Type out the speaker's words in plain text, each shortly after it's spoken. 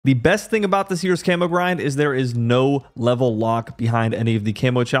The best thing about this year's camo grind is there is no level lock behind any of the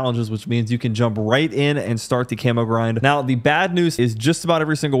camo challenges, which means you can jump right in and start the camo grind. Now, the bad news is just about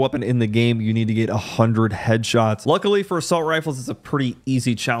every single weapon in the game, you need to get 100 headshots. Luckily for assault rifles, it's a pretty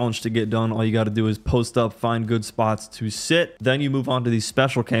easy challenge to get done. All you got to do is post up, find good spots to sit. Then you move on to these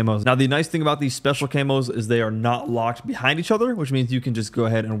special camos. Now, the nice thing about these special camos is they are not locked behind each other, which means you can just go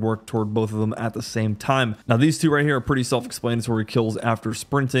ahead and work toward both of them at the same time. Now, these two right here are pretty self-explanatory kills after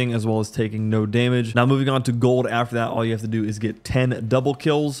sprinting, as well as taking no damage. Now moving on to gold, after that all you have to do is get 10 double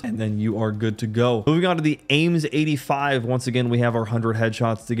kills and then you are good to go. Moving on to the aims 85, once again we have our 100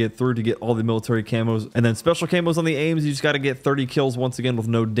 headshots to get through to get all the military camos, and then special camos on the aims, you just got to get 30 kills once again with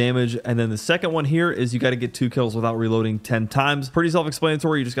no damage. And then the second one here is you got to get 2 kills without reloading 10 times. Pretty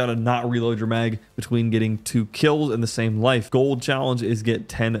self-explanatory. You just got to not reload your mag between getting 2 kills in the same life. Gold challenge is get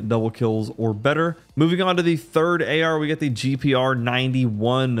 10 double kills or better. Moving on to the third AR, we get the GPR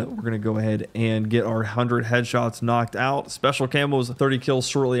 91. We're going to go ahead and get our 100 headshots knocked out. Special camos, 30 kills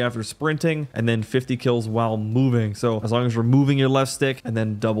shortly after sprinting, and then 50 kills while moving. So as long as you're moving your left stick, and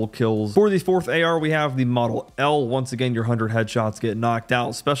then double kills. For the fourth AR, we have the Model L. Once again, your 100 headshots get knocked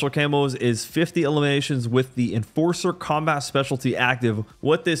out. Special camos is 50 eliminations with the Enforcer Combat Specialty active.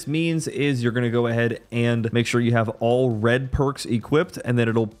 What this means is you're going to go ahead and make sure you have all red perks equipped, and then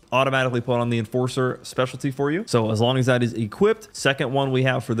it'll automatically put on the Enforcer specialty for you. So as long as that is equipped, second one we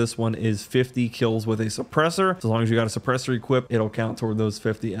have for this one is 50 kills with a suppressor. So as long as you got a suppressor equipped, it'll count toward those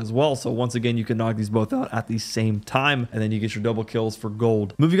 50 as well. So once again, you can knock these both out at the same time, and then you get your double kills for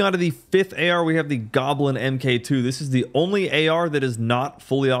gold. Moving on to the fifth AR, we have the Goblin MK2. This is the only AR that is not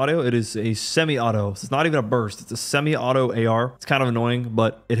fully auto. It is a semi-auto. So it's not even a burst. It's a semi-auto AR. It's kind of annoying,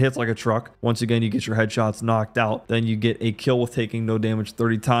 but it hits like a truck. Once again, you get your headshots knocked out. Then you get a kill with taking no damage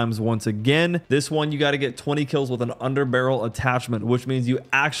 30 times. Once again, this one you got to get 20 kills with an underbarrel attachment, which means you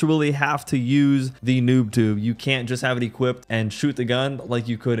actually have to use the noob tube. You can't just have it equipped and shoot the gun like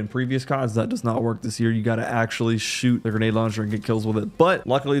you could in previous CODs. That does not work this year. You got to actually shoot the grenade launcher and get kills with it. But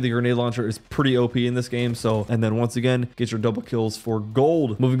luckily the grenade launcher is pretty OP in this game. So, and then once again, get your double kills for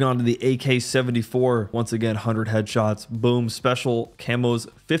gold. Moving on to the AK-74. Once again, 100 headshots. Boom. Special camos,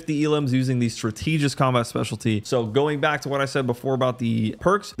 50 elims using the strategist combat specialty. So going back to what I said before about the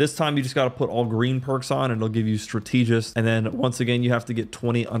perks, this time you just got to put all green perks on and it'll give you strategist. And then once again, you have to get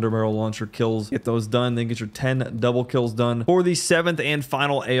 20 underbarrel launcher kills. Get those done, then get your 10 double kills done. For the seventh and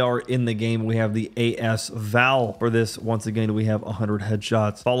final AR in the game, we have the AS Val. For this, once again, we have 100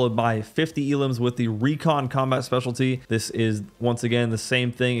 headshots, followed by 50 elims with the recon combat specialty. This is once again the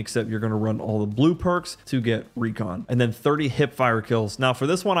same thing, except you're going to run all the blue perks to get recon, and then 30 hip fire kills. Now for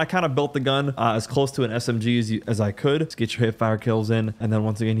this one, I kind of built the gun as close to an SMG as I could to get your hip fire kills in. And then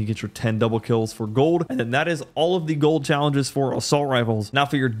once again, you get your 10 double kills for gold. And then that is all of the gold challenges for assault rifles. Now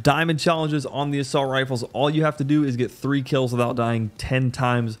for your diamond challenges on the assault rifles, all you have to do is get 3 kills without dying 10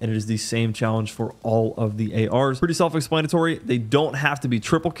 times, and it is the same challenge for all of the ARs. Pretty self-explanatory. They don't have to be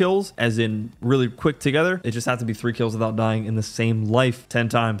triple kills, as in really quick together. They just have to be 3 kills without dying in the same life 10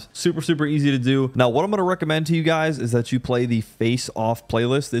 times. Super easy to do. Now what I'm going to recommend to you guys is that you play the Face Off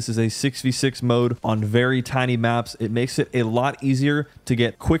playlist. This is a 6v6 mode on very tiny maps. It makes it a lot easier to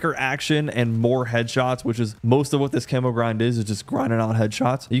get quicker action and more headshots, which is most of what this camo grind is just grinding out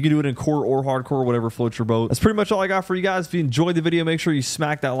headshots. You can do it in core or hardcore, whatever floats your boat. That's pretty much all I got for you guys. If you enjoyed the video, make sure you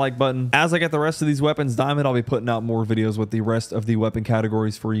smack that like button. As I get the rest of these weapons diamond, I'll be putting out more videos with the rest of the weapon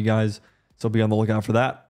categories for you guys, so be on the lookout for that.